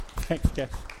Thanks,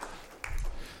 Gav.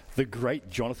 The great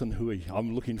Jonathan Hui.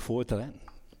 I'm looking forward to that.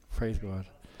 Praise God.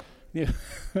 Yeah.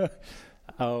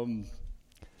 All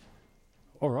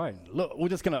right. Look, we're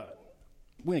gonna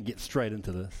get straight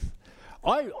into this.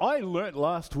 I learnt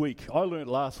last week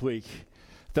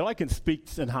that I can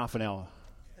speak in half an hour.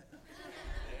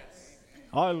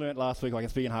 I learnt last week I can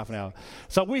speak in half an hour.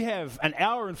 So we have an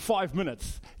hour and 5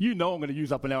 minutes. You know I'm going to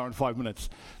use up an hour and 5 minutes.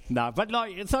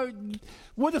 So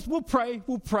we'll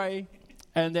pray,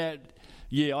 and that,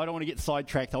 I don't want to get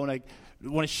sidetracked. I want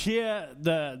to share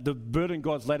the burden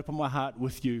God's laid upon my heart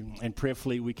with you, and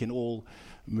prayerfully we can all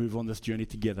move on this journey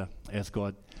together as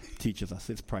God teaches us.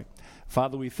 Let's pray.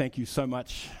 Father, we thank you so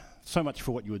much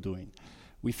for what you are doing.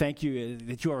 We thank you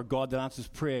that you are a God that answers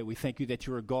prayer. We thank you that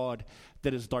you're a God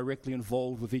that is directly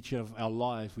involved with each of our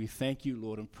lives. We thank you,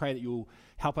 Lord, and pray that you'll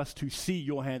help us to see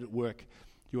your hand at work.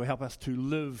 You will help us to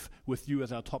live with you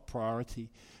as our top priority.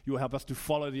 You will help us to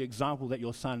follow the example that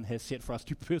your Son has set for us,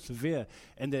 to persevere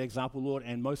in that example, Lord,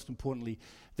 and most importantly,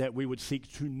 that we would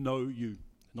seek to know you,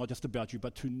 not just about you,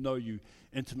 but to know you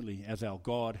intimately as our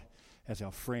God, as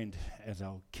our friend, as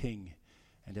our King,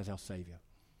 and as our Savior.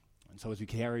 And so as we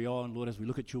carry on, Lord, as we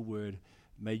look at your word,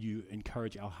 may you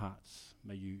encourage our hearts.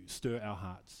 May you stir our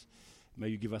hearts. May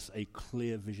you give us a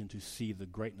clear vision to see the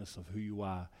greatness of who you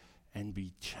are and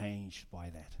be changed by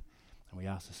that. And we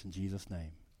ask this in Jesus'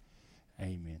 name.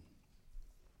 Amen.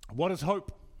 What is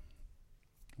hope?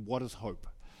 What is hope?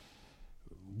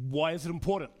 Why is it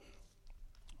important?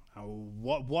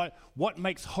 What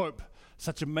makes hope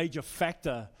such a major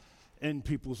factor in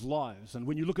people's lives? And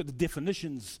when you look at the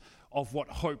definitions of what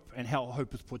hope and how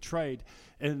hope is portrayed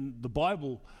in the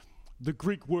Bible, the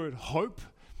Greek word hope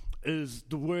is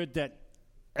the word that,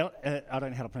 I don't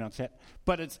know how to pronounce that,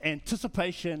 but it's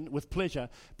anticipation with pleasure.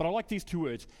 But I like these two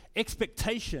words,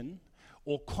 expectation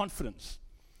or confidence.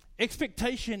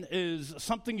 Expectation is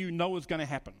something you know is going to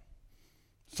happen,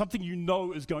 something you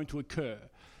know is going to occur.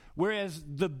 Whereas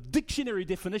the dictionary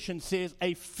definition says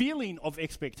a feeling of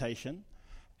expectation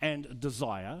and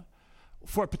desire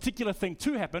for a particular thing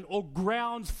to happen, or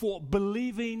grounds for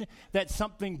believing that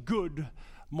something good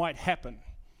might happen.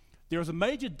 There is a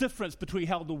major difference between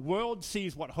how the world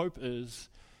sees what hope is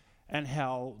and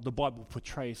how the Bible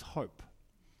portrays hope.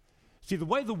 See, the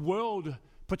way the world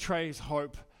portrays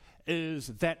hope is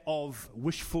that of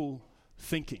wishful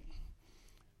thinking,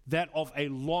 that of a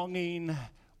longing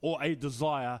or a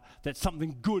desire that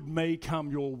something good may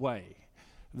come your way.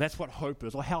 That's what hope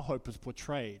is, or how hope is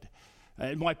portrayed.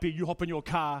 It might be you hop in your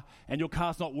car and your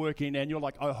car's not working and you're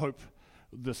like, I hope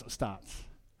this starts.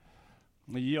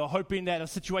 You're hoping that a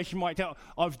situation might tell,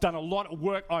 I've done a lot of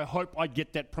work, I hope I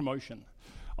get that promotion.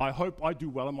 I hope I do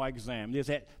well in my exam. There's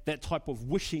that type of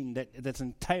wishing that's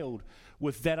entailed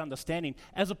with that understanding,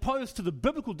 as opposed to the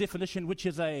biblical definition, which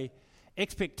is a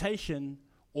expectation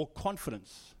or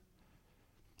confidence.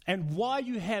 And why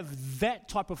you have that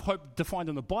type of hope defined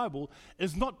in the Bible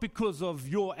is not because of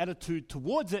your attitude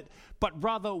towards it, but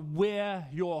rather where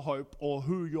your hope or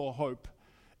who your hope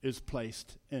is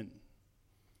placed in.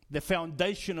 The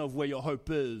foundation of where your hope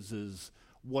is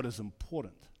what is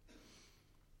important.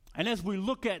 And as we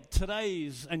look at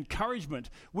today's encouragement,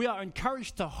 we are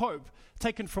encouraged to hope,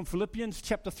 taken from Philippians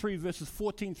chapter 3, verses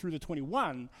 14 through to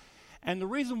 21. And the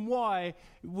reason why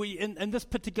we, in this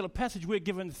particular passage, we're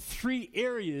given 3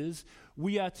 areas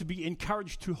we are to be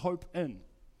encouraged to hope in.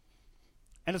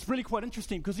 And it's really quite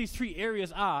interesting because these 3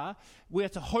 areas are, we are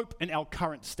to hope in our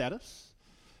current status,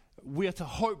 we are to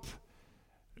hope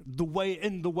the way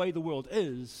the world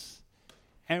is,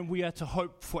 and we are to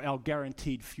hope for our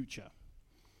guaranteed future.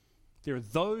 There are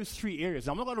those 3 areas.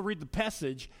 Now, I'm not going to read the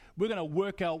passage. We're going to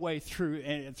work our way through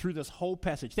this whole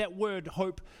passage. That word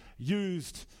hope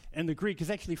used in the Greek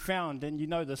is actually found, and you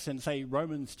know this in, say,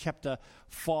 Romans chapter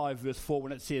 5, verse 4,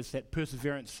 when it says that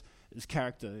perseverance is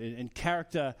character. In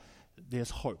character,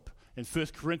 there's hope. In 1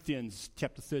 Corinthians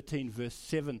chapter 13, verse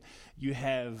 7, you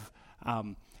have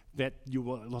that you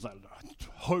will,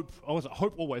 hope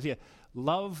always,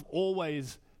 love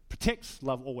always protects,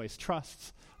 love always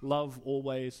trusts, love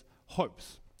always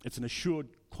hopes. It's an assured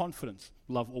confidence.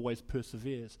 Love always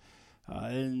perseveres.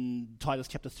 In Titus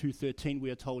chapter 2:13, we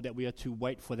are told that we are to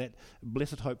wait for that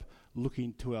blessed hope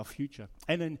looking to our future.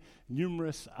 And in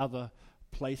numerous other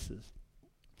places.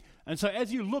 And so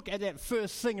as you look at that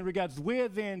first thing in regards to where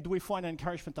then do we find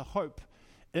encouragement to hope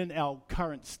in our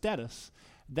current status,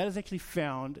 that is actually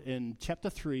found in chapter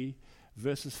 3,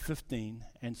 verses 15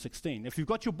 and 16. If you've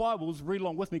got your Bibles, read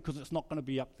along with me because it's not going to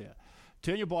be up there.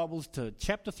 Turn your Bibles to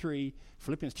chapter 3,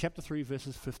 Philippians chapter 3,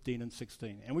 verses 15 and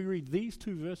 16. And we read these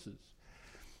 2 verses.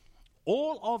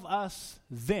 All of us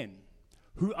then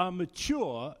who are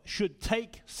mature should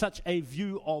take such a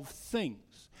view of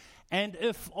things. And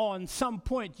if on some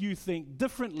point you think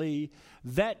differently,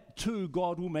 that too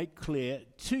God will make clear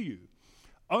to you.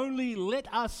 Only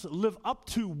let us live up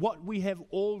to what we have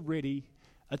already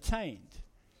attained.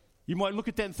 You might look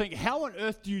at that and think, how on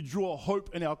earth do you draw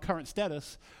hope in our current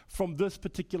status from this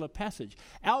particular passage?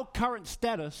 Our current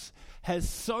status has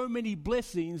so many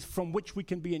blessings from which we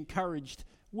can be encouraged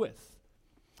with.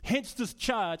 Hence this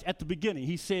charge at the beginning.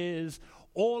 He says,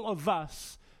 all of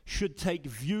us should take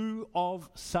view of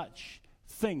such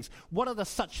things. What are the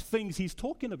such things he's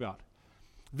talking about?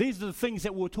 These are the things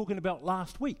that we were talking about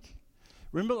last week.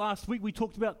 Remember last week we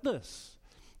talked about this.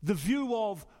 The view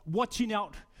of watching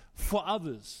out for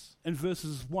others in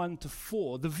verses 1 to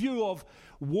 4. The view of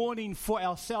warning for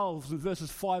ourselves in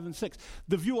verses 5 and 6.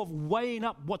 The view of weighing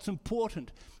up what's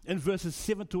important in verses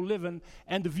 7 to 11.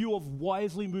 And the view of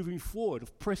wisely moving forward,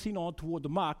 of pressing on toward the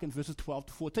mark in verses 12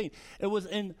 to 14. It was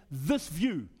in this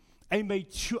view, a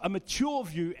mature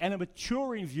view and a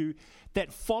maturing view,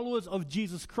 that followers of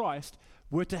Jesus Christ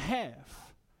were to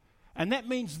have. And that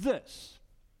means this.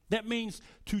 That means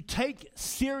to take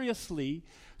seriously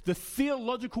the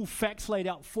theological facts laid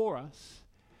out for us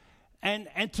and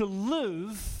to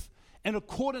live in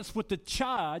accordance with the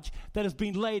charge that has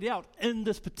been laid out in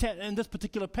this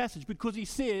particular passage. Because he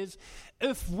says,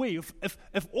 if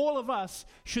all of us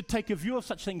should take a view of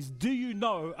such things, do you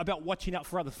know about watching out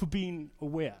for others, for being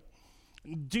aware?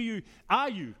 Are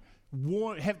you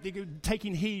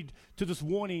taking heed to this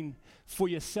warning for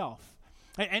yourself?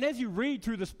 And as you read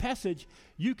through this passage,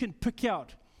 you can pick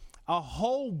out a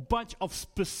whole bunch of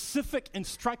specific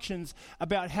instructions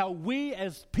about how we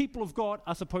as people of God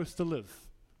are supposed to live.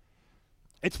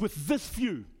 It's with this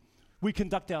view we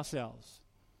conduct ourselves.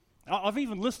 I've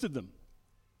even listed them.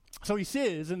 So he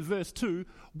says in verse 2,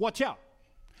 watch out.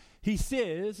 He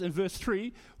says in verse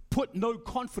 3, put no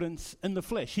confidence in the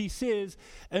flesh. He says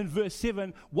in verse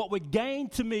 7, what were gain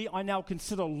to me I now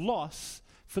consider loss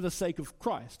for the sake of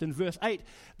Christ. In verse 8,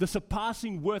 the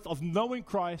surpassing worth of knowing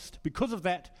Christ, because of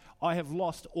that I have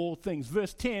lost all things.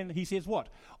 Verse 10, he says what?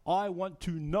 I want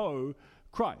to know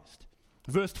Christ.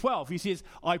 Verse 12, he says,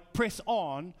 I press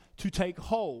on to take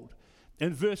hold.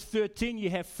 In verse 13, you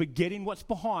have forgetting what's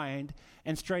behind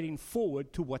and straining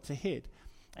forward to what's ahead.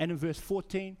 And in verse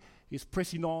 14, he's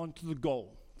pressing on to the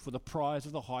goal for the prize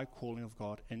of the high calling of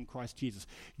God in Christ Jesus.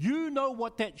 You know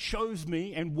what that shows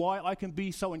me and why I can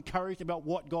be so encouraged about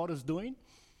what God is doing?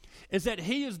 Is that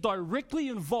he is directly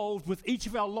involved with each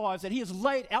of our lives, that he has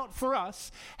laid out for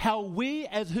us how we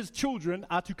as his children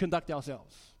are to conduct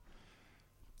ourselves.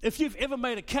 If you've ever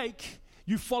made a cake,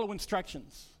 you follow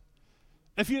instructions.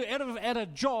 If you're at a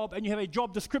job and you have a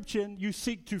job description, you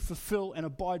seek to fulfill and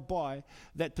abide by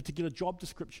that particular job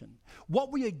description.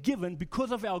 What we are given,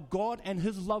 because of our God and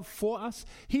his love for us,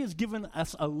 he has given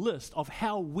us a list of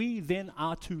how we then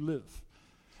are to live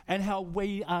and how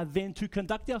we are then to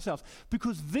conduct ourselves.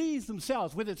 Because these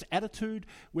themselves, whether it's attitude,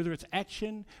 whether it's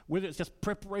action, whether it's just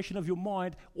preparation of your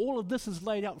mind, all of this is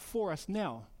laid out for us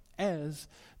now as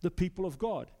the people of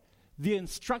God. The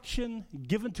instruction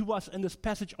given to us in this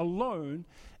passage alone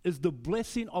is the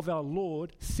blessing of our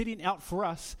Lord setting out for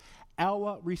us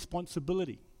our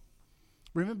responsibility.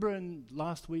 Remember in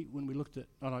last week when we looked at,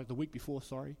 the week before,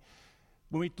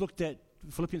 when we looked at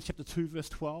Philippians chapter 2 verse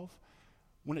 12,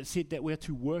 when it said that we're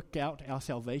to work out our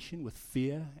salvation with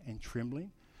fear and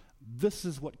trembling. This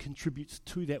is what contributes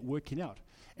to that working out,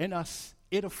 and us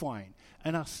edifying,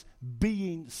 and us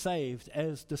being saved,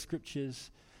 as the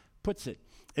scriptures puts it.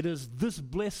 It is this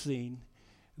blessing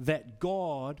that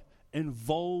God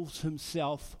involves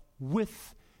himself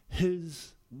with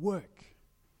his work.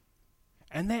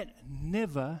 And that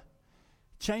never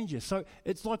changes. So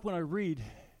it's like when I read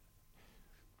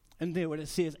in there when it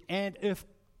says, and if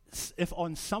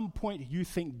on some point you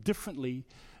think differently,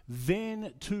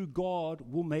 then too God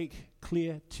will make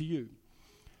clear to you.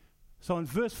 So in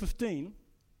verse 15,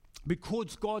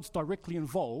 because God's directly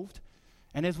involved,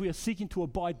 and as we are seeking to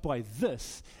abide by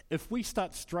this, if we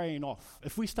start straying off,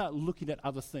 if we start looking at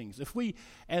other things, if we,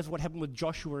 as what happened with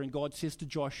Joshua, and God says to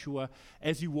Joshua,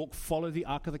 as you walk, follow the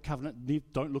Ark of the Covenant,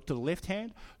 don't look to the left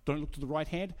hand, don't look to the right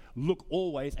hand, look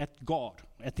always at God,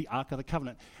 at the Ark of the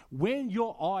Covenant. When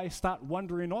your eyes start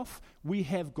wandering off, we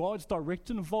have God's direct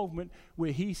involvement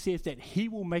where he says that he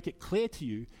will make it clear to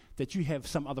you that you have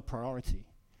some other priority.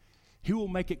 He will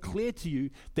make it clear to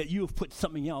you that you have put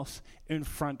something else in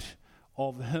front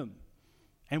of him.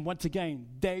 And once again,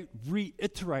 that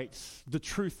reiterates the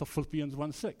truth of Philippians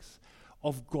 1:6,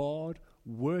 of God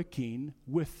working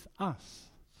with us,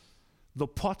 the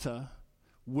potter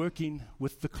working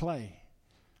with the clay.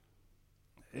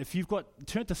 if you've got,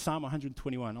 turn to Psalm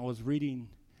 121. I was reading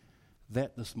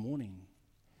that this morning.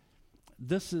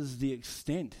 This is the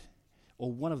extent,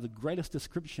 or one of the greatest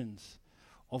descriptions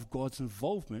of God's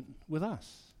involvement with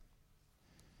us.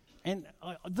 And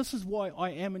this is why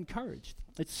I am encouraged.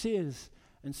 It says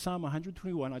in Psalm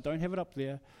 121, I don't have it up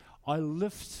there, I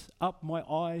lift up my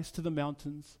eyes to the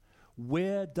mountains.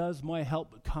 Where does my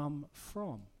help come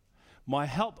from? My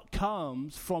help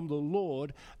comes from the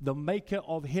Lord, the maker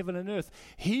of heaven and earth.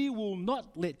 He will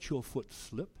not let your foot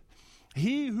slip.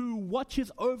 He who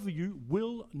watches over you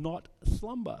will not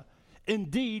slumber.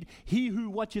 Indeed, he who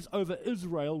watches over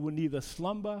Israel will neither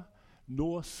slumber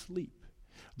nor sleep.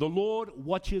 The Lord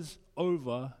watches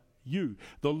over you.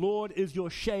 The Lord is your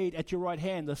shade at your right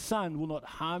hand. The sun will not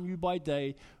harm you by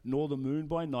day, nor the moon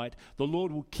by night. The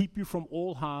Lord will keep you from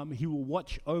all harm. He will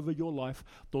watch over your life.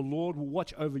 The Lord will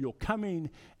watch over your coming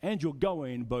and your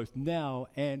going, both now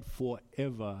and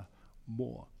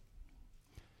forevermore.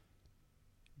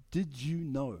 Did you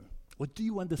know, or do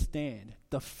you understand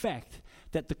the fact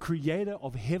that the Creator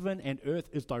of heaven and earth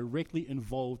is directly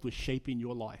involved with shaping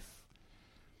your life?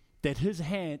 That his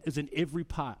hand is in every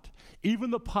part, even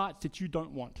the parts that you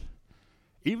don't want,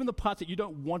 even the parts that you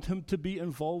don't want him to be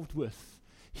involved with.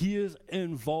 He is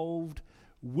involved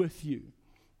with you.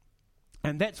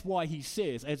 And that's why he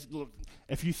says, look,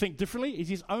 if you think differently, he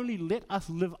says, only let us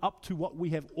live up to what we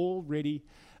have already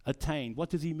attained. What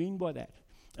does he mean by that?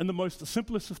 In the most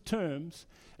simplest of terms,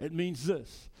 it means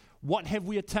this. What have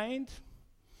we attained?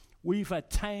 We've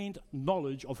attained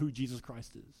knowledge of who Jesus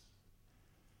Christ is.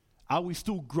 Are we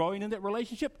still growing in that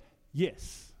relationship?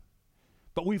 Yes.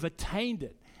 But we've attained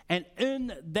it. And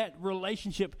in that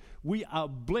relationship, we are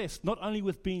blessed not only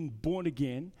with being born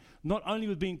again, not only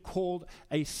with being called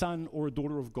a son or a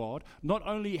daughter of God, not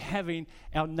only having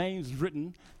our names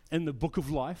written in the book of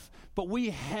life, but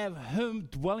we have him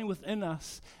dwelling within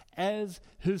us as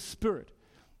his Spirit.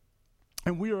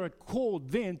 And we are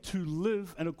called then to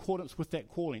live in accordance with that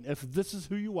calling. If this is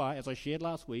who you are, as I shared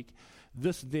last week,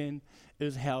 this then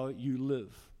is how you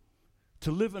live.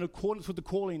 To live in accordance with the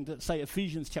calling that, say,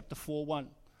 Ephesians chapter 4:1,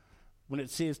 when it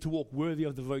says to walk worthy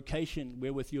of the vocation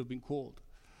wherewith you have been called.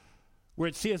 Where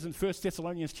it says in 1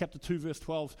 Thessalonians chapter 2 verse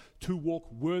 12, to walk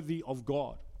worthy of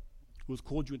God, who has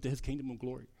called you into his kingdom and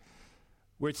glory.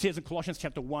 Where it says in Colossians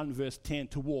chapter 1 verse 10,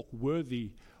 to walk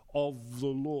worthy of the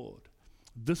Lord.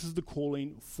 This is the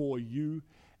calling for you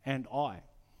and I.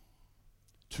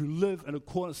 To live in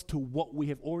accordance to what we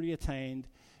have already attained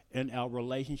in our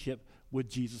relationship with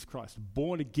Jesus Christ.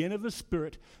 Born again of the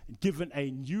Spirit, given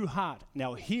a new heart.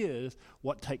 Now here's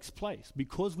what takes place.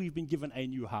 Because we've been given a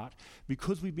new heart,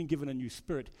 because we've been given a new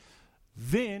spirit,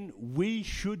 then we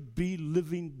should be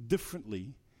living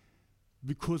differently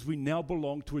because we now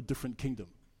belong to a different kingdom.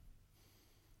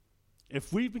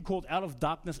 If we've been called out of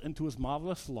darkness into his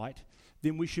marvelous light,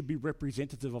 then we should be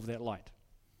representative of that light.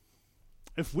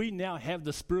 If we now have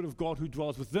the Spirit of God who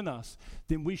dwells within us,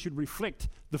 then we should reflect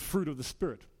the fruit of the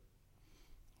Spirit.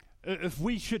 If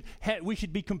we should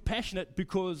be compassionate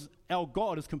because our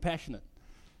God is compassionate.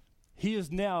 He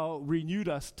has now renewed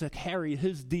us to carry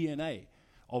his DNA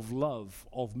of love,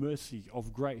 of mercy,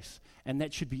 of grace. And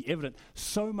that should be evident,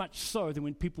 so much so that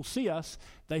when people see us,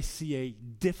 they see a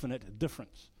definite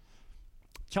difference.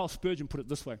 Charles Spurgeon put it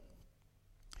this way.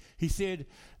 He said,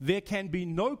 there can be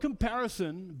no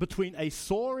comparison between a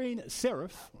soaring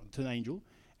seraph, to an angel,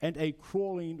 and a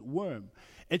crawling worm.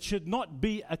 It should not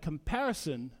be a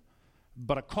comparison,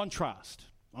 but a contrast.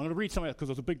 I'm going to read some of that because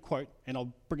it was a big quote, and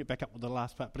I'll bring it back up with the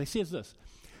last part. But he says this,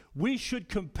 we should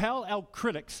compel our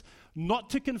critics not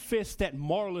to confess that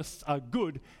moralists are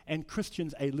good and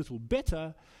Christians a little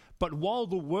better, but while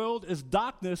the world is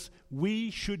darkness,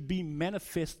 we should be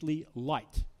manifestly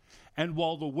light. And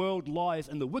while the world lies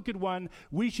in the wicked one,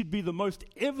 we should be the most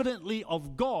evidently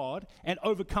of God and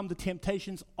overcome the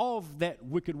temptations of that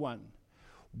wicked one.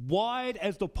 Wide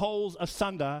as the poles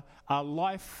asunder are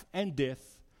life and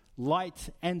death, light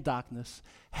and darkness,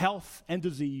 health and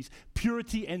disease,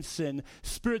 purity and sin,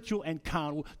 spiritual and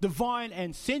carnal, divine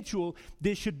and sensual.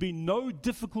 There should be no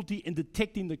difficulty in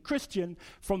detecting the Christian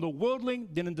from the worldling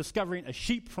than in discovering a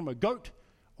sheep from a goat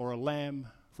or a lamb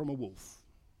from a wolf.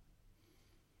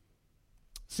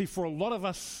 See, for a lot of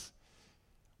us,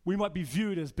 we might be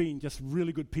viewed as being just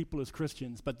really good people as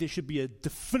Christians, but there should be a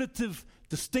definitive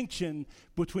distinction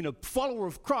between a follower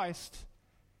of Christ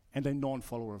and a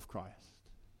non-follower of Christ.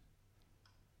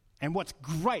 And what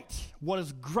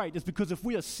is great is because if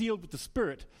we are sealed with the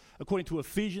Spirit, according to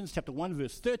Ephesians chapter 1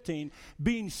 verse 13,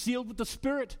 being sealed with the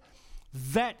Spirit,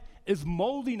 that is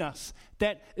molding us,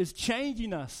 that is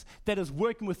changing us, that is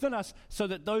working within us so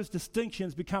that those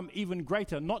distinctions become even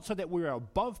greater, not so that we're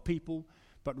above people,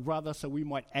 but rather so we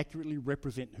might accurately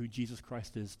represent who Jesus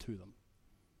Christ is to them.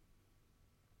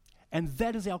 And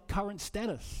that is our current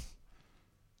status.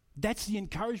 That's the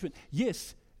encouragement.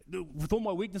 Yes, with all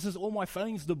my weaknesses, all my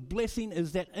failings, the blessing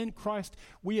is that in Christ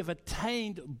we have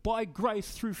attained by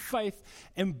grace through faith,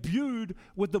 imbued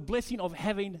with the blessing of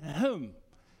having Him,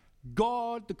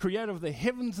 God, the creator of the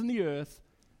heavens and the earth,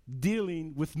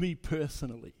 dealing with me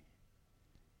personally,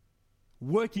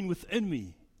 working within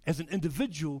me as an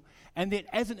individual, and that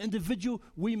as an individual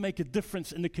we make a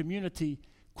difference in the community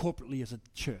corporately as a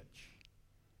church.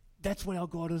 That's what our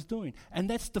God is doing. And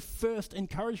that's the first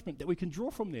encouragement that we can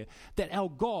draw from there, that our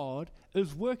God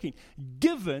is working.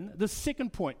 Given the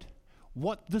second point,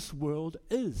 what this world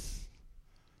is.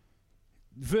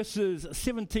 Verses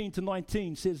 17 to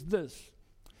 19 says this: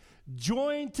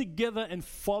 "Join together in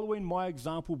following my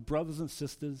example, brothers and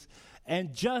sisters,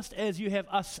 and just as you have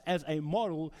us as a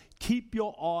model, keep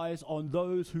your eyes on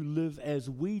those who live as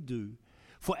we do.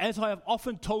 For as I have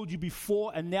often told you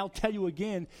before and now tell you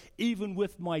again, even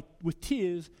with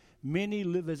tears, many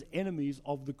live as enemies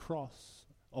of the cross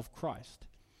of Christ.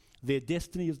 Their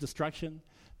destiny is destruction,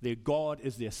 their God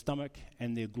is their stomach,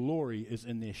 and their glory is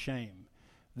in their shame.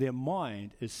 Their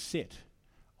mind is set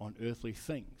on earthly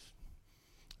things."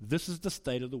 This is the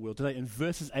state of the world today. In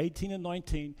verses 18 and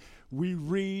 19, we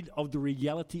read of the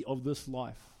reality of this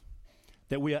life,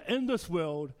 that we are in this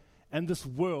world, and this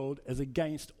world is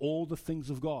against all the things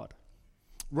of God.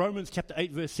 Romans chapter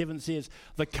 8 verse 7 says,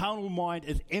 "The carnal mind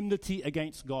is enmity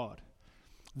against God,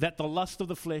 that the lust of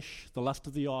the flesh, the lust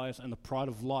of the eyes, and the pride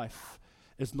of life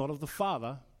is not of the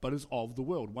Father, but is of the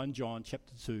world." 1 John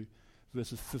chapter 2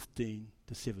 verses 15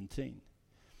 to 17.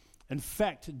 In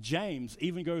fact, James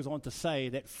even goes on to say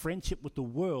that friendship with the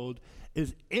world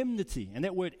is enmity. And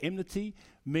that word enmity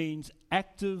means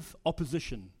active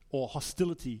opposition or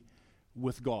hostility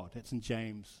with God. That's in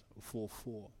James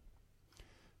 4:4.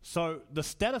 So the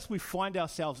status we find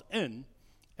ourselves in,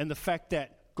 and the fact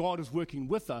that God is working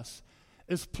with us,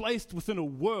 is placed within a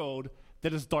world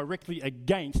that is directly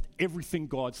against everything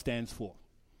God stands for.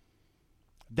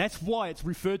 That's why it's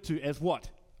referred to as what?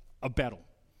 A battle.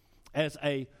 As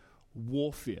a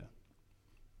warfare.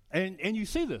 And you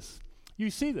see this. You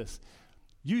see this.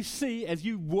 You see, as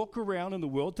you walk around in the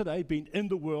world today, being in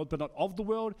the world but not of the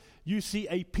world, you see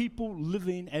a people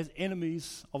living as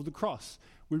enemies of the cross.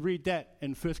 We read that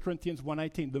in 1 Corinthians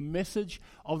 1:18. The message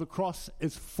of the cross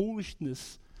is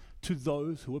foolishness to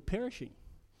those who are perishing.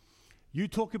 You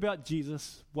talk about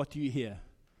Jesus, what do you hear?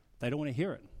 They don't want to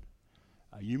hear it.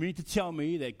 You mean to tell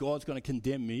me that God's going to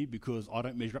condemn me because I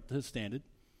don't measure up to His standard?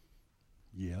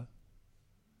 Yeah.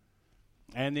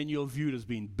 And then you're viewed as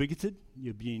being bigoted,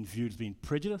 you're being viewed as being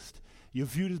prejudiced, you're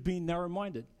viewed as being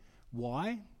narrow-minded.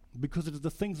 Why? Because it is the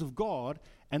things of God,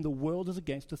 and the world is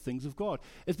against the things of God.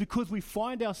 It's because we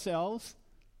find ourselves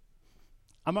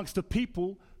amongst a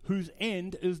people whose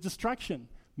end is destruction.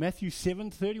 Matthew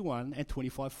 7:31 and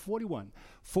 25:41.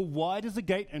 "For wide is the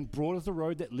gate and broad is the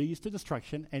road that leads to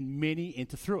destruction, and many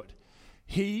enter through it.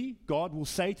 He, God, will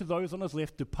say to those on His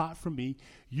left, 'Depart from me,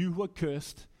 you who are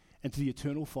cursed, into the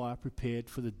eternal fire prepared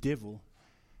for the devil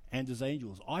and his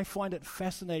angels.'" I find it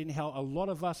fascinating how a lot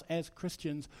of us as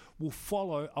Christians will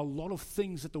follow a lot of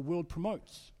things that the world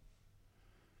promotes.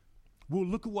 We'll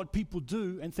look at what people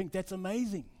do and think that's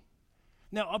amazing.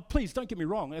 Now, please don't get me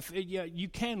wrong. If you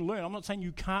can learn. I'm not saying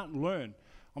you can't learn.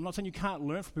 I'm not saying you can't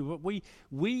learn from people, but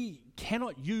we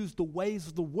cannot use the ways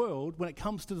of the world when it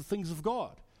comes to the things of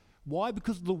God. Why?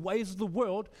 Because the ways of the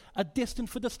world are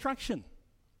destined for destruction.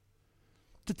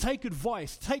 To take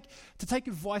advice,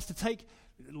 to take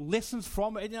lessons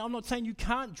from it. And I'm not saying you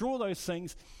can't draw those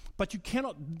things, but you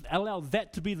cannot allow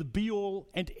that to be the be-all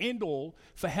and end-all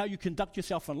for how you conduct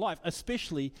yourself in life,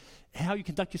 especially how you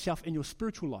conduct yourself in your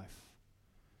spiritual life,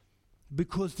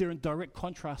 because they're in direct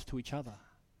contrast to each other.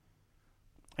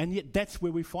 And yet that's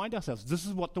where we find ourselves. This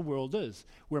is what the world is.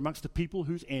 We're amongst the people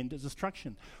whose end is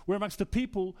destruction. We're amongst the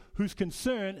people whose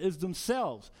concern is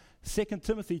themselves. 2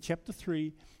 Timothy chapter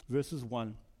 3, verses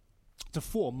 1 to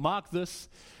 4. "Mark this,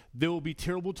 there will be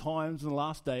terrible times in the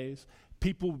last days.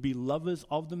 People will be lovers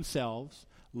of themselves,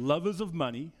 lovers of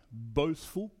money,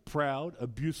 boastful, proud,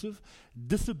 abusive,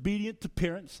 disobedient to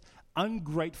parents,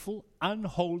 ungrateful,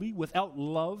 unholy, without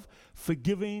love,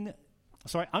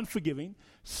 unforgiving,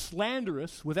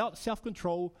 slanderous, without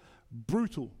self-control,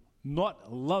 brutal,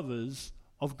 not lovers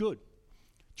of good,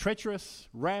 treacherous,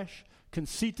 rash,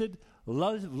 conceited,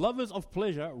 lovers of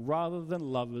pleasure rather than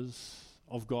lovers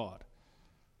of God."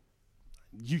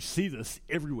 You see this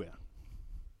everywhere.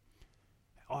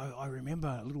 I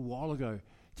remember a little while ago,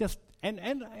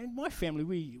 and my family,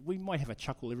 we might have a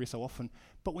chuckle every so often,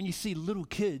 but when you see little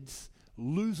kids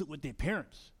lose it with their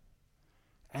parents,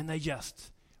 and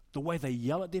the way they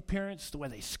yell at their parents, the way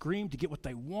they scream to get what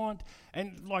they want,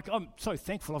 and like, I'm so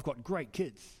thankful I've got great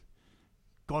kids,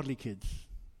 godly kids.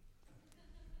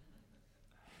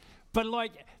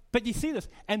 But you see this,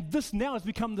 and this now has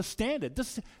become the standard,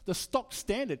 the stock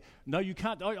standard. No, you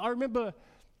can't. I remember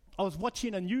I was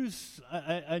watching a news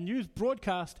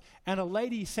broadcast, and a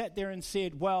lady sat there and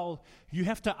said, well, you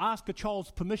have to ask a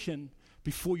child's permission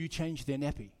before you change their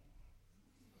nappy.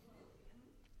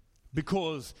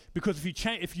 Because if you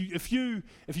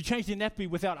change their nappy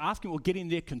without asking or getting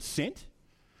their consent,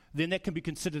 then that can be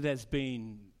considered as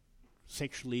being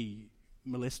sexually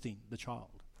molesting the child.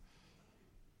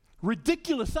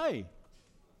 Ridiculous, eh?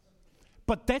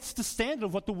 But that's the standard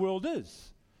of what the world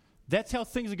is. That's how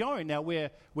things are going now, where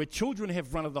children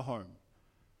have run of the home,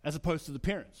 as opposed to the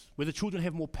parents, where the children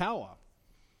have more power.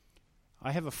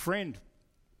 I have a friend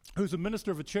who's a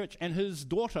minister of a church, and his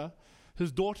daughter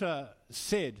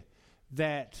said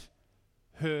that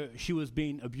she was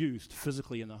being abused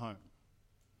physically in the home,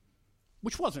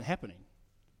 which wasn't happening.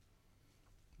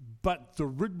 But the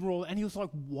rigmarole, and he was like,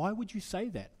 why would you say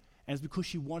that? And it's because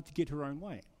she wanted to get her own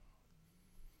way.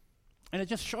 And it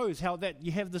just shows how that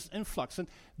you have this influx. And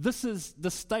this is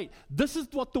the state. This is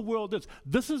what the world is.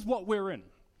 This is what we're in.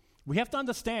 We have to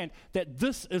understand that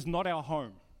this is not our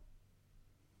home.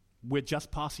 We're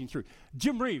just passing through.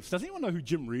 Jim Reeves. Does anyone know who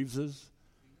Jim Reeves is?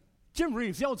 Jim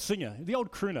Reeves, the old singer, the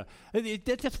old crooner.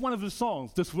 That's one of his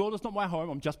songs. This world is not my home.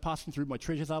 I'm just passing through. My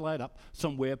treasures are laid up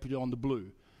somewhere on the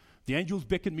blue. The angels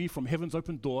beckon me from heaven's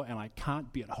open door, and I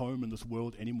can't be at home in this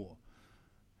world anymore.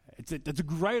 It's a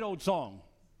great old song.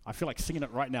 I feel like singing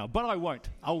it right now, but I won't.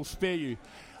 I will spare you.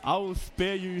 I will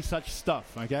spare you such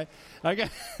stuff, okay?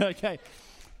 Okay.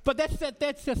 But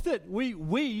that's just it.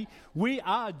 We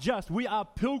are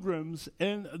pilgrims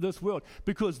in this world,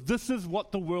 because this is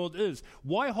what the world is.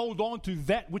 Why hold on to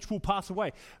that which will pass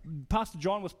away? Pastor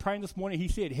John was praying this morning. He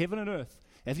said, heaven and earth,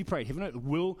 as he prayed, heaven and earth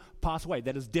will pass away.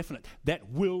 That is definite.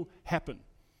 That will happen.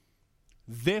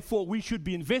 Therefore, we should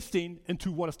be investing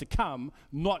into what is to come,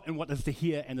 not in what is to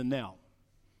here and the now.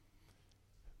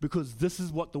 Because this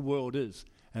is what the world is.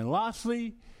 And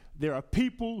lastly, there are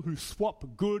people who swap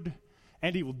good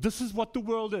and evil. This is what the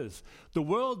world is. The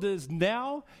world is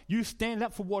now, you stand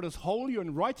up for what is holy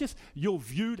and righteous, you're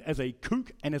viewed as a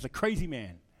kook and as a crazy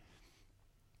man.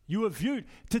 You are viewed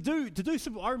to do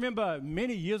some. I remember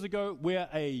many years ago where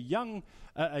a young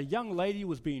lady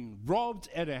was being robbed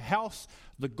at her house.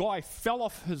 The guy fell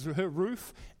off her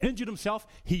roof, injured himself.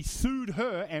 He sued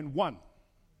her and won.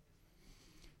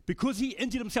 Because he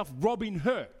injured himself robbing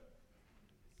her,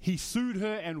 he sued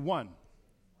her and won.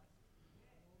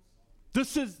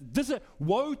 This is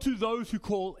woe to those who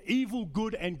call evil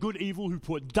good and good evil, who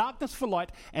put darkness for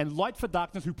light and light for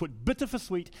darkness, who put bitter for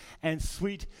sweet and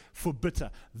sweet for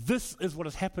bitter. This is what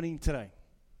is happening today.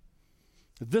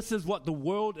 This is what the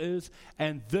world is,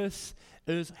 and this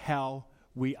is how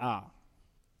we are.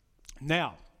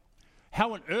 Now,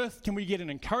 how on earth can we get an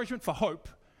encouragement for hope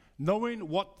knowing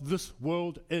what this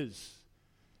world is?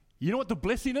 You know what the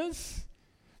blessing is?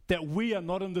 That we are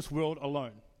not in this world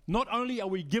alone. Not only are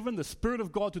we given the Spirit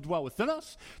of God to dwell within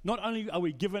us, not only are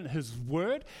we given His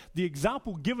Word, the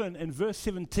example given in verse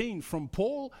 17 from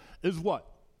Paul is what?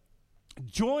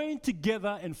 Join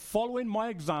together in following my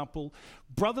example,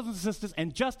 brothers and sisters,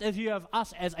 and just as you have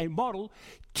us as a model,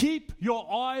 keep your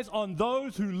eyes on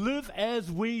those who live as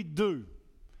we do.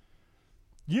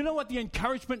 You know what the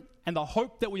encouragement and the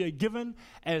hope that we are given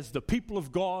as the people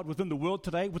of God within the world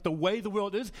today, with the way the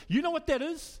world is? You know what that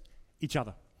is? Each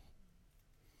other.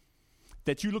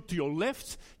 That you look to your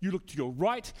left, you look to your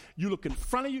right, you look in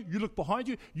front of you, you look behind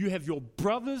you. You have your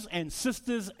brothers and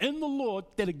sisters in the Lord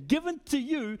that are given to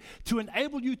you to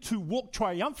enable you to walk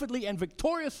triumphantly and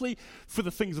victoriously for the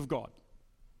things of God.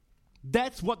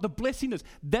 That's what the blessing is.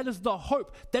 That is the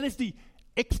hope. That is the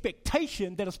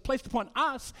expectation that is placed upon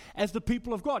us as the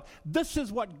people of God. This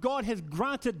is what God has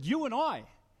granted you and I.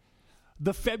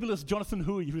 The fabulous Jonathan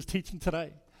Hui, who was teaching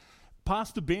today,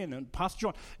 Pastor Ben and Pastor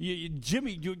John,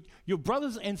 Jimmy, your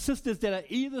brothers and sisters that are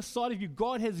either side of you,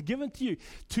 God has given to you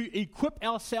to equip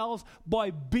ourselves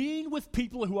by being with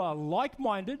people who are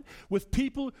like-minded, with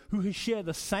people who share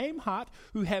the same heart,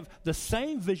 who have the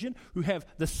same vision, who have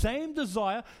the same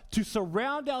desire, to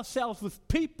surround ourselves with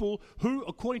people who,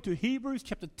 according to Hebrews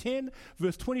chapter 10,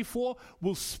 verse 24,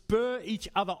 will spur each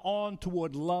other on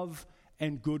toward love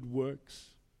and good works.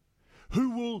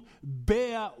 Who will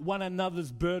bear one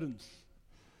another's burdens,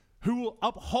 who will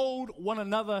uphold one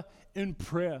another in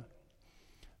prayer.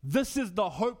 This is the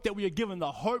hope that we are given,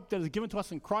 the hope that is given to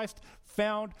us in Christ,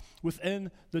 found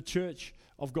within the church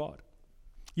of God.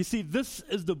 You see, this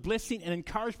is the blessing and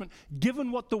encouragement,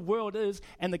 given what the world is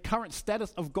and the current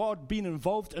status of God being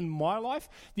involved in my life.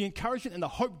 The encouragement and the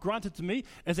hope granted to me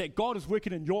is that God is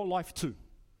working in your life too.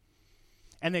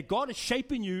 And that God is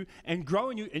shaping you and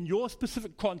growing you in your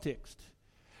specific context.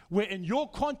 Where in your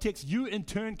context, you in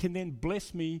turn can then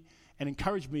bless me and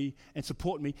encourage me and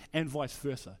support me and vice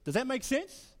versa. Does that make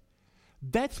sense?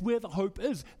 That's where the hope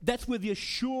is. That's where the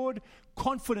assured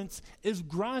confidence is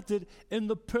granted in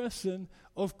the person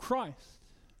of Christ.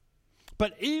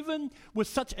 But even with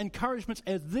such encouragements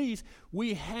as these,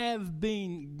 we have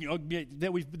been,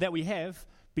 that we have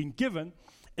been given,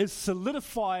 is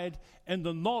solidified in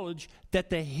the knowledge that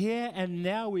the here and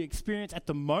now we experience at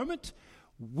the moment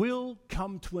will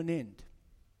come to an end.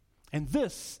 And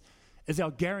this is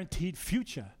our guaranteed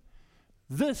future.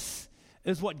 This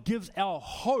is what gives our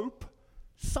hope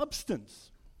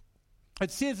substance.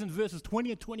 It says in verses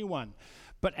 20 and 21,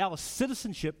 but our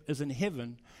citizenship is in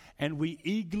heaven, and we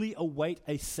eagerly await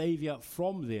a Savior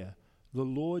from there, the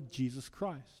Lord Jesus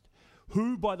Christ,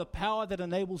 who by the power that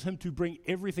enables him to bring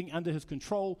everything under his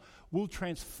control will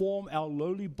transform our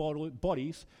lowly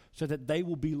bodies so that they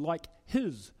will be like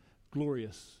his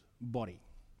glorious body.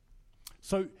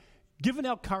 So, given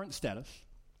our current status,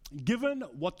 given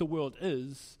what the world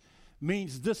is,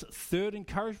 means this third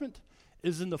encouragement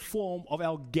is in the form of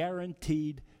our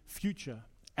guaranteed future,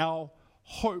 our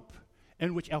hope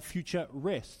in which our future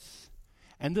rests.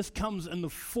 And this comes in the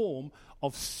form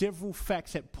of several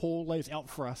facts that Paul lays out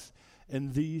for us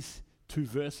in these two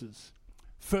verses.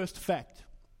 First fact,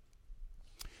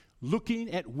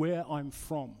 looking at where I'm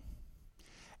from.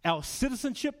 Our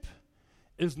citizenship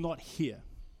is not here.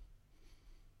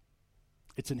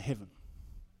 It's in heaven.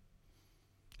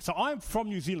 So I'm from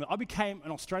New Zealand. I became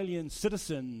an Australian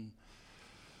citizen,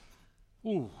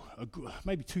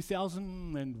 maybe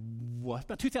 2000 and what?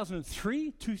 About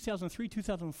 2003,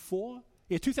 2004?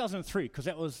 Yeah, 2003, because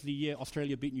that was the year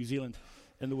Australia beat New Zealand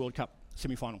in the World Cup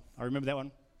semi-final. I remember that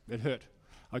one. It hurt.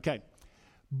 Okay.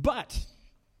 But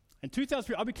in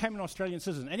 2003, I became an Australian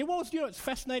citizen. And it's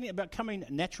fascinating about becoming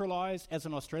naturalized as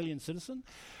an Australian citizen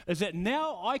is that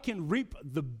now I can reap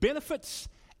the benefits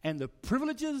and the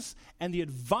privileges and the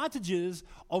advantages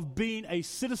of being a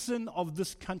citizen of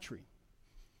this country.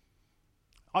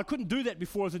 I couldn't do that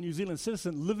before as a New Zealand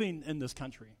citizen living in this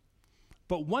country.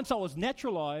 But once I was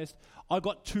naturalized, I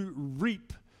got to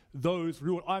reap those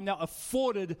rewards. I'm now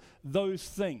afforded those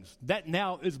things. That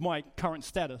now is my current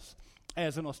status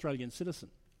as an Australian citizen.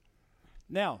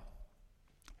 Now,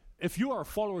 if you are a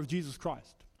follower of Jesus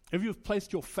Christ, if you've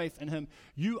placed your faith in him,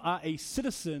 you are a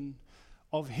citizen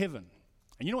of heaven.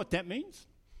 And you know what that means?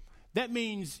 That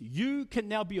means you can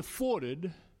now be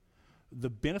afforded the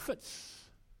benefits,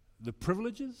 the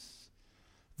privileges,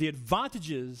 the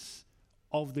advantages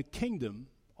of the kingdom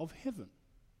of heaven.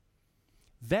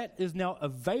 That is now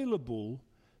available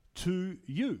to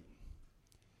you.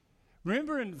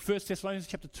 Remember in 1 Thessalonians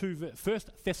chapter 2,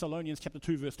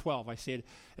 verse 12,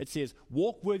 it says,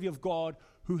 walk worthy of God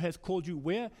who has called you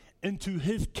where? Into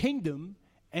his kingdom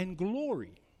and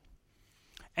glory.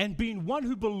 And being one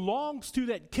who belongs to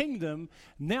that kingdom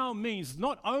now means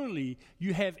not only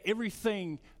you have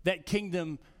everything that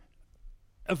kingdom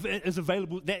is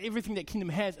available, that everything that kingdom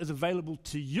has is available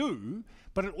to you,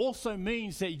 but it also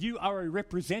means that you are a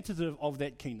representative of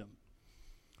that kingdom.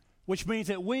 Which means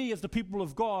that we, as the people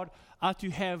of God, are to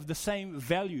have the same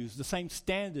values, the same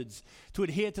standards, to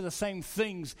adhere to the same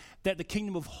things that the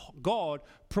kingdom of God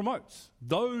promotes.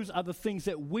 Those are the things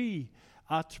that we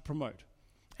are to promote.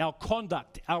 Our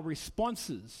conduct, our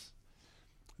responses.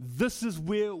 This is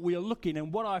where we are looking.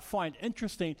 And what I find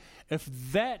interesting, if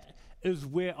that is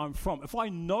where I'm from, if I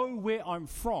know where I'm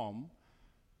from,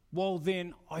 well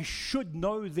then I should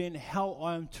know then how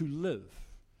I am to live.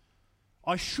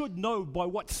 I should know by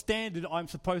what standard I'm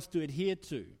supposed to adhere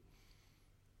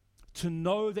to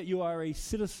know that you are a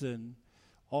citizen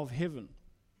of heaven.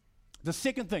 The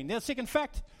second thing, now the second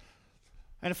fact,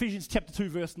 in Ephesians chapter 2,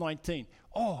 verse 19.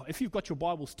 Oh, if you've got your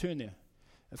Bibles, turn there.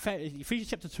 In fact, Ephesians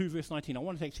chapter 2, verse 19. I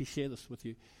wanted to actually share this with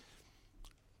you.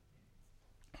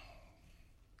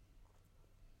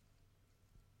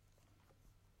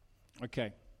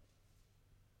 Okay.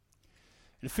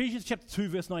 In Ephesians chapter 2,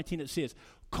 verse 19, it says,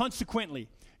 consequently,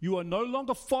 you are no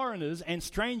longer foreigners and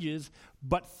strangers,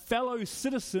 but fellow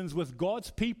citizens with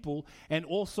God's people and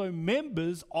also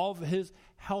members of his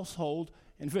household.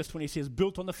 In verse 20 it says,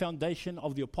 built on the foundation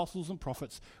of the apostles and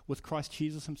prophets with Christ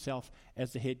Jesus himself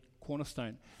as the head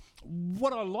cornerstone.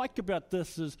 What I like about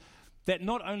this is that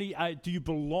not only do you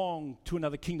belong to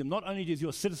another kingdom, not only is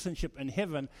your citizenship in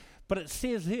heaven, but it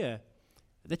says here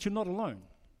that you're not alone.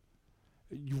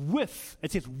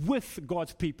 It says with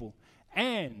God's people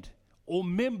and all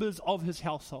members of his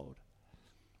household.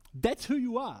 That's who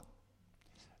you are.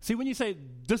 See, when you say,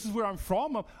 this is where I'm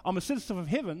from, I'm a citizen of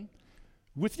heaven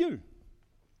with you.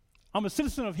 I'm a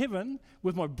citizen of heaven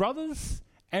with my brothers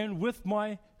and with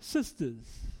my sisters.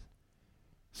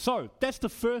 So, that's the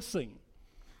first thing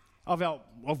of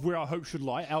where our hope should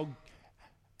lie,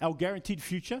 our guaranteed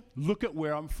future. Look at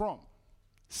where I'm from.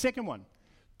 Second one,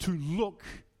 to look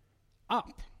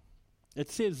up. It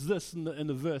says this in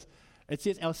the verse. It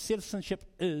says our citizenship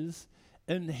is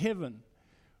in heaven.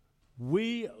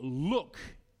 We look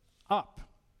up.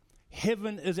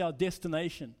 Heaven is our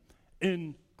destination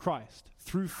in Christ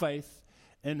through faith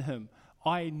in him.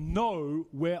 I know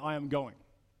where I am going.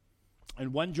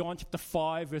 In 1 John chapter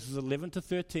 5, verses 11 to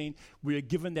 13, we are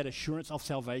given that assurance of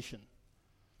salvation.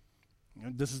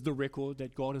 And this is the record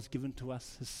that God has given to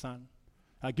us, his Son.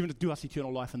 Given to us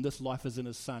eternal life, and this life is in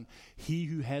his Son. He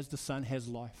who has the Son has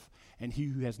life, and he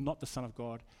who has not the Son of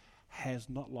God has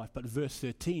not life. But verse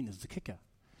 13 is the kicker.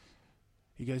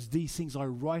 He goes, these things I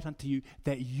write unto you,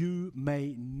 that you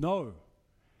may know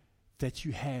that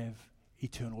you have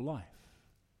eternal life.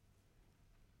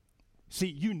 See,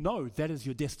 you know that is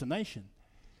your destination.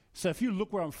 So if you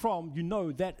look where I'm from, you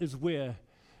know that is where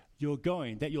you're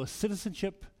going, that your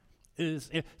citizenship is,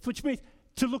 which means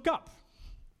to look up.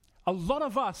 A lot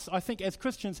of us, I think, as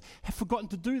Christians, have forgotten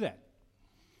to do that.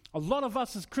 A lot of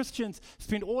us as Christians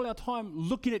spend all our time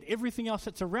looking at everything else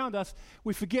that's around us.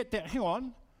 We forget that, hang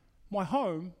on, my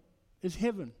home is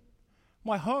heaven.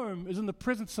 My home is in the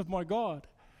presence of my God.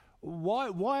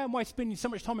 Why am I spending so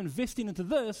much time investing into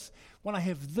this when I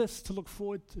have this to look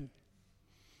forward to?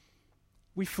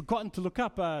 We've forgotten to look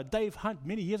up. Dave Hunt,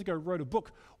 many years ago, wrote a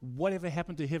book, Whatever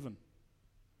Happened to Heaven?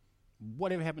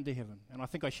 Whatever happened to heaven? And I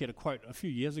think I shared a quote a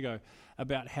few years ago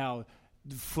about how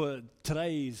for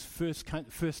today's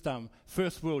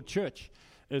first world church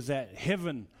is that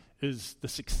heaven is the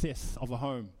success of a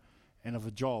home and of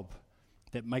a job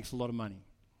that makes a lot of money.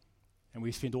 And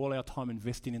we spend all our time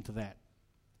investing into that.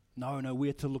 No,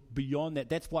 we're to look beyond that.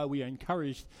 That's why we are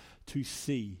encouraged to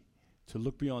see, to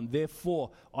look beyond.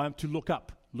 Therefore, I am to look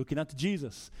up, looking unto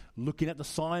Jesus, looking at the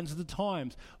signs of the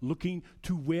times, looking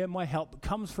to where my help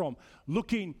comes from,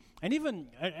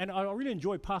 and I really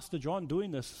enjoy Pastor John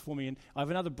doing this for me, and I have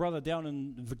another brother down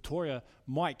in Victoria,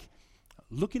 Mike,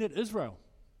 looking at Israel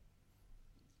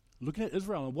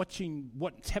and watching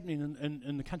what's happening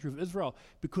in the country of Israel,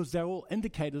 because they're all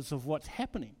indicators of what's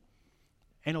happening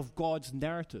and of God's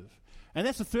narrative. And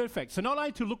that's the third fact. So not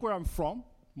only to look where I'm from,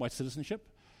 my citizenship,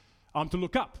 I'm to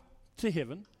look up to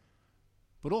heaven,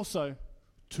 but also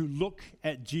to look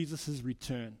at Jesus'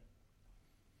 return.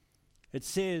 It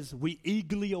says, we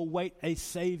eagerly await a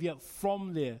Savior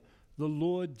from there, the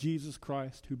Lord Jesus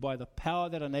Christ, who by the power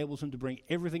that enables him to bring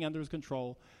everything under his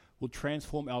control will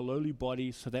transform our lowly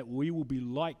bodies so that we will be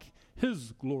like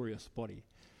his glorious body.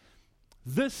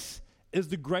 This is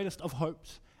the greatest of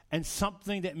hopes, and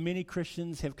something that many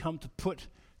Christians have come to put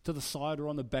to the side or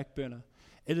on the back burner.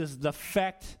 It is the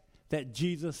fact that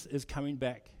Jesus is coming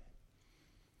back.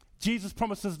 Jesus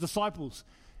promised his disciples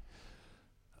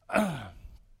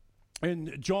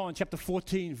in John chapter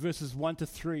 14, verses 1 to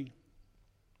 3.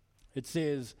 It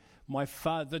says, my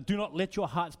Father, do not let your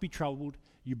hearts be troubled.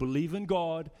 You believe in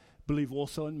God, believe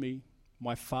also in me.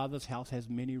 My Father's house has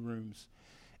many rooms.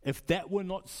 If that were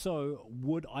not so,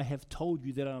 would I have told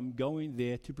you that I'm going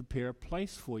there to prepare a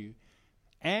place for you?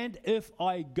 And if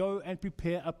I go and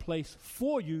prepare a place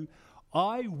for you,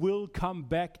 I will come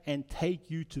back and take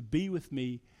you to be with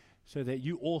me, so that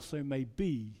you also may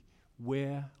be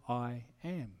where I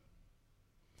am.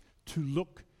 To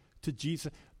look to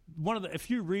Jesus. If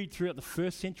you read throughout the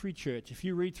first century church, if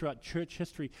you read throughout church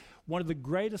history, one of the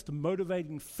greatest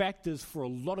motivating factors for a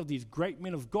lot of these great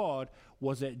men of God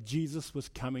was that Jesus was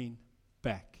coming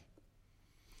back.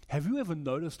 Have you ever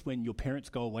noticed when your parents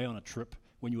go away on a trip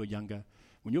when you were younger?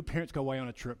 When your parents go away on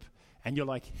a trip and you're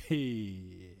like,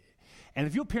 hey. And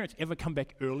have your parents ever come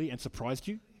back early and surprised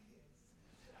you?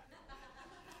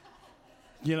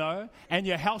 You know? And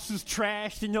your house is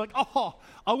trashed and you're like, oh,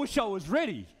 I wish I was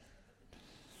ready.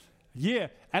 Yeah,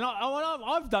 and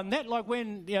I've done that, like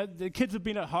when the kids have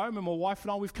been at home and my wife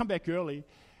and I, we've come back early,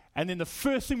 and then the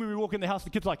first thing when we walk in the house, the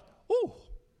kids are like, oh,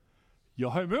 you're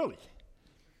home early.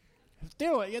 They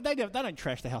don't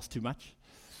trash the house too much.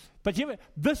 But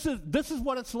this is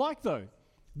what it's like, though.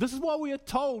 This is why we are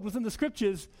told within the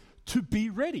scriptures to be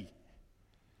ready,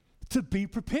 to be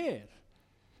prepared.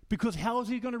 Because how is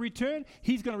he going to return?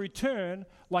 He's going to return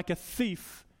like a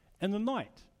thief in the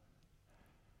night.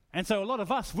 And so a lot of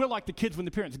us, we're like the kids when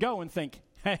the parents go and think,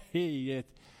 hey,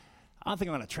 I think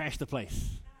I'm going to trash the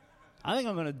place. I think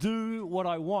I'm going to do what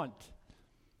I want.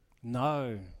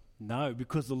 No,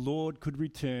 because the Lord could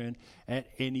return at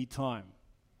any time.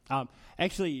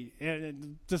 Actually,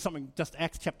 just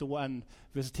Acts chapter 1,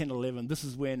 verses 10 and 11. This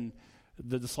is when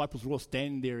the disciples were all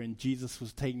standing there and Jesus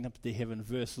was taken up to heaven.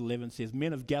 Verse 11 says,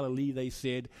 Men of Galilee, they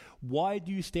said, why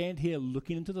do you stand here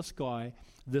looking into the sky?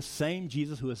 The same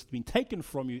Jesus who has been taken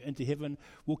from you into heaven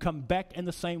will come back in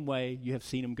the same way you have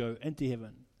seen him go into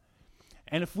heaven.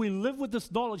 And if we live with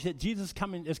this knowledge that Jesus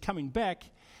is coming back,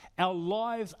 our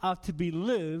lives are to be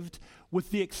lived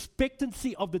with the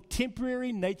expectancy of the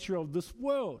temporary nature of this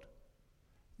world.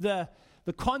 The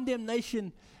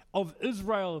condemnation of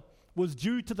Israel was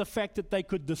due to the fact that they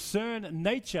could discern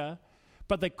nature,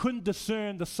 but they couldn't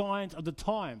discern the signs of the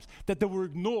times, that they were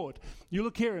ignored. You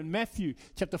look here in Matthew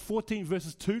chapter 14,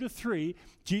 verses 2 to 3,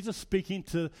 Jesus speaking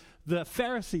to the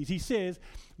Pharisees. He says,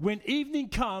 when evening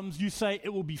comes, you say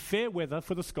it will be fair weather,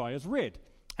 for the sky is red.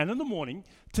 And in the morning,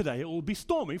 today it will be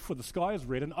stormy, for the sky is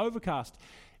red and overcast.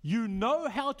 You know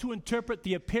how to interpret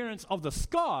the appearance of the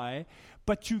sky,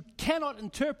 but you cannot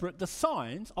interpret the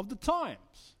signs of the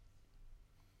times.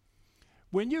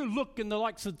 When you look in the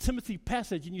likes of Timothy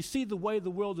passage and you see the way the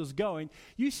world is going,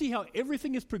 you see how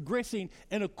everything is progressing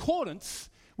in accordance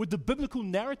with the biblical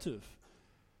narrative,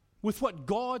 with what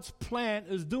God's plan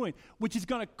is doing, which is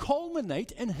going to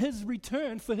culminate in his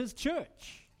return for his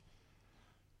church.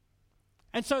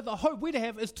 And so the hope we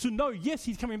have is to know, yes,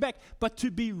 he's coming back, but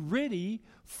to be ready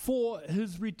for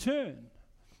his return.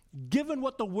 Given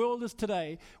what the world is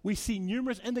today, we see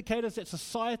numerous indicators that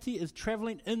society is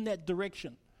traveling in that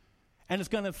direction. And it's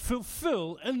going to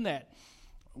fulfill in that.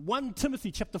 1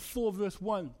 Timothy chapter 4, verse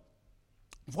 1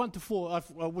 to 4,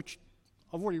 which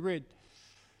I've already read.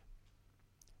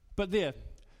 But there,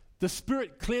 the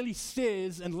Spirit clearly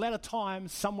says in latter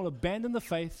times some will abandon the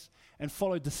faith and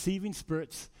follow deceiving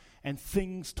spirits and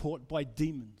things taught by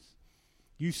demons.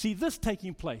 You see this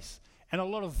taking place in a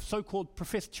lot of so-called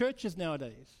professed churches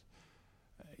nowadays.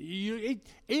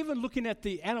 Even looking at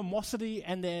the animosity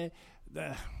and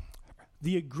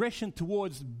the aggression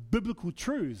towards biblical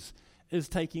truths is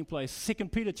taking place. 2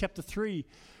 Peter chapter 3,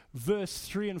 verse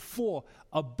 3 and 4.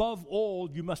 Above all,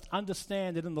 you must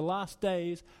understand that in the last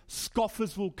days,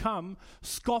 scoffers will come,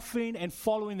 scoffing and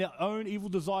following their own evil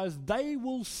desires. They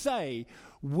will say,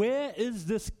 where is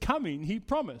this coming he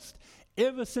promised?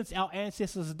 Ever since our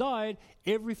ancestors died,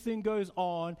 everything goes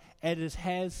on as it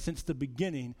has since the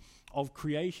beginning of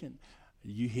creation.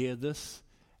 You hear this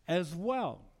as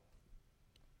well.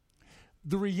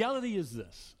 The reality is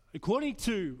this. According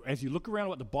to, as you look around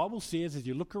what the Bible says, as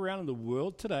you look around in the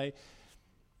world today,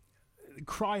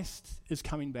 Christ is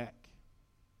coming back.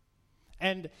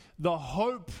 And the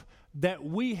hope that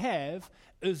we have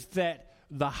is that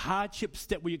the hardships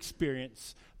that we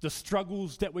experience, the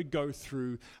struggles that we go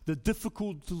through, the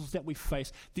difficulties that we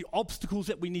face, the obstacles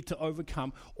that we need to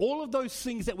overcome, all of those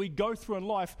things that we go through in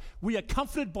life, we are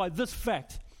comforted by this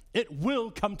fact: it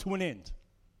will come to an end.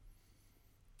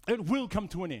 It will come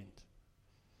to an end.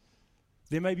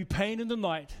 There may be pain in the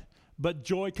night, but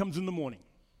joy comes in the morning.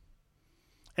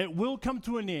 It will come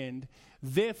to an end.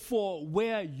 Therefore,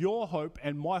 where your hope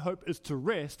and my hope is to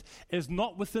rest is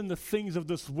not within the things of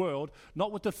this world,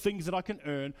 not with the things that I can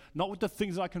earn, not with the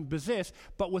things that I can possess,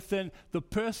 but within the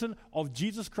person of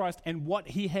Jesus Christ and what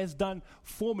he has done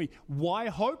for me. Why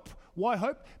hope? Why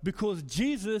hope? Because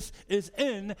Jesus is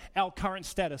in our current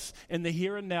status, in the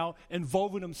here and now,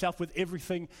 involving himself with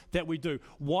everything that we do.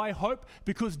 Why hope?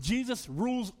 Because Jesus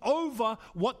rules over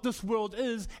what this world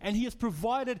is, and he has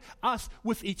provided us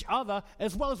with each other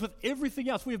as well as with everything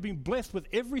else. We have been blessed with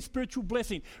every spiritual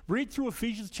blessing. Read through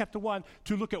Ephesians chapter 1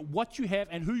 to look at what you have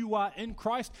and who you are in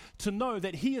Christ, to know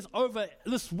that he is over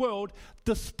this world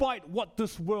despite what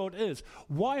this world is.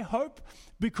 Why hope?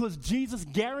 Because Jesus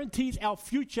guarantees our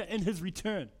future in his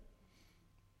return.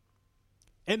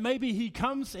 And maybe he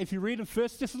comes, if you read in 1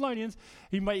 Thessalonians,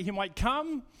 he might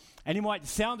come and he might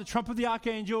sound the trump of the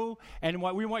archangel, and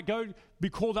we might be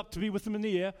called up to be with him in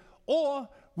the air, or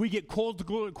we get called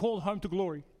home to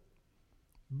glory.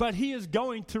 But he is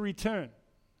going to return.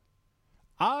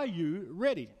 Are you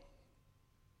ready?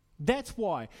 That's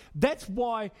why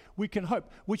we can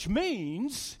hope, which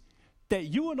means that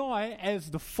you and I,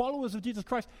 as the followers of Jesus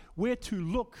Christ, we're to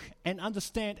look and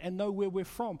understand and know where we're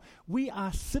from. We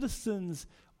are citizens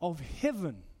of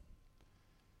heaven.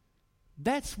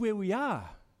 That's where we are.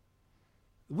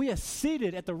 We are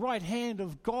seated at the right hand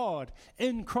of God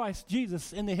in Christ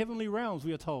Jesus in the heavenly realms,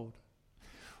 we are told.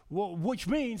 which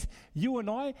means you and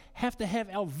I have to have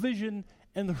our vision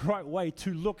in the right way,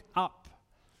 to look up.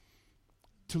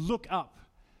 To look up.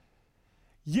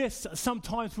 Yes,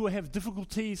 sometimes we'll have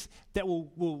difficulties that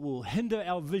will hinder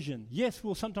our vision. Yes,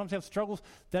 we'll sometimes have struggles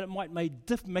that it might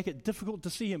make it difficult to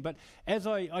see Him. But as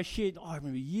I shared, I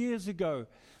remember years ago,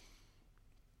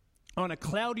 on a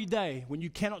cloudy day when you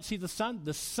cannot see the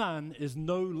sun is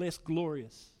no less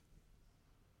glorious.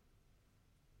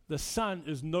 The sun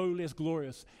is no less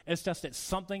glorious. It's just that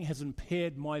something has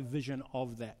impaired my vision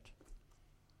of that.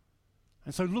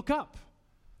 And so look up.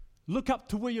 Look up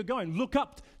to where you're going. Look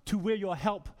up to where your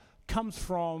help comes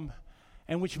from,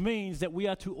 and which means that we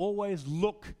are to always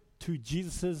look to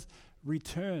Jesus'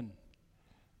 return.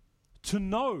 To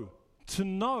know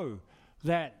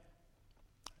that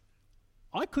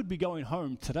I could be going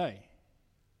home today.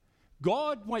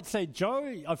 God might say,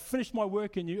 Joe, I've finished my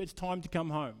work in you. It's time to come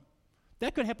home.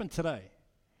 That could happen today.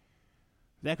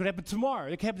 That could happen tomorrow.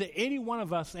 It could happen to any one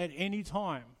of us at any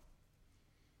time.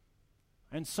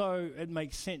 And so it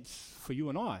makes sense for you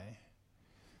and I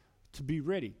to be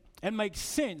ready. It makes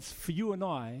sense for you and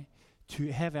I to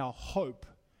have our hope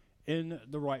in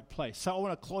the right place. So I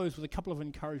want to close with a couple of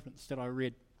encouragements that I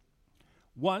read.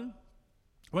 One,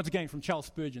 once again from Charles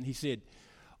Spurgeon, he said,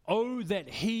 "Oh, that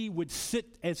he would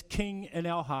sit as king in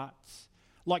our hearts,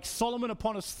 like Solomon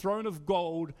upon his throne of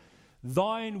gold.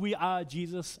 Thine we are,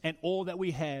 Jesus, and all that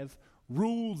we have.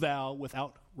 Rule thou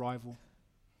without rival."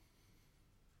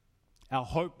 Our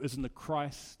hope is in the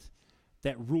Christ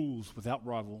that rules without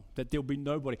rival, that there'll be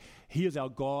nobody. He is our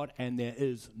God, and there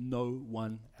is no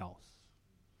one else.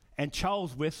 And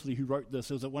Charles Wesley, who wrote this,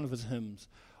 it was one of his hymns,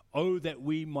 "Oh, that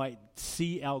we might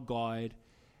see our guide,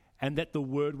 and that the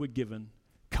word were given,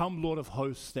 come, Lord of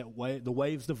hosts, that the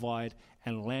waves divide,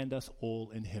 and land us all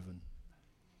in heaven."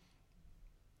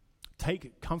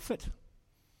 Take comfort.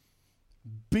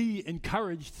 Be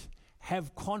encouraged.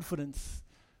 Have confidence.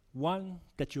 One,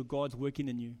 that your God's working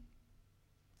in you.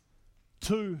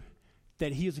 Two,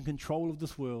 that He is in control of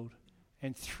this world.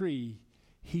 And three,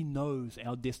 He knows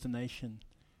our destination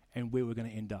and where we're going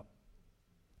to end up.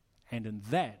 And in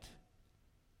that,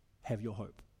 have your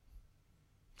hope.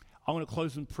 I want to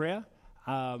close in prayer.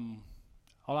 I'll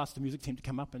ask the music team to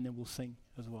come up and then we'll sing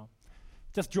as well.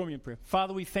 Just join me in prayer.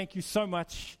 Father, we thank you so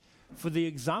much for the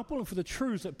example and for the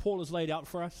truths that Paul has laid out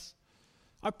for us.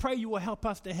 I pray you will help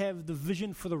us to have the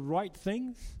vision for the right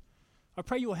things. I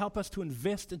pray you will help us to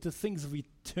invest into things of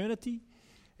eternity,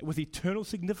 with eternal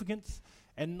significance,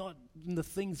 and not in the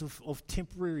things of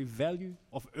temporary value,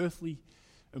 of earthly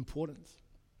importance.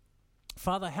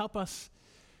 Father, help us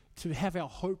to have our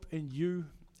hope in you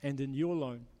and in you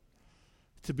alone,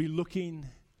 to be looking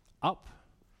up,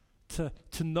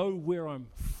 to know where I'm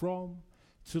from,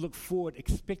 to look forward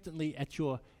expectantly at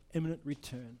your imminent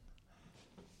return.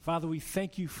 Father, we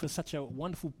thank you for such a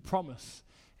wonderful promise,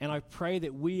 and I pray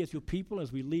that we as your people,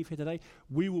 as we leave here today,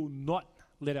 we will not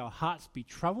let our hearts be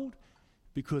troubled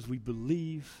because we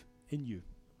believe in you.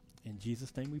 In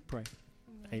Jesus' name we pray.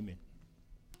 Amen.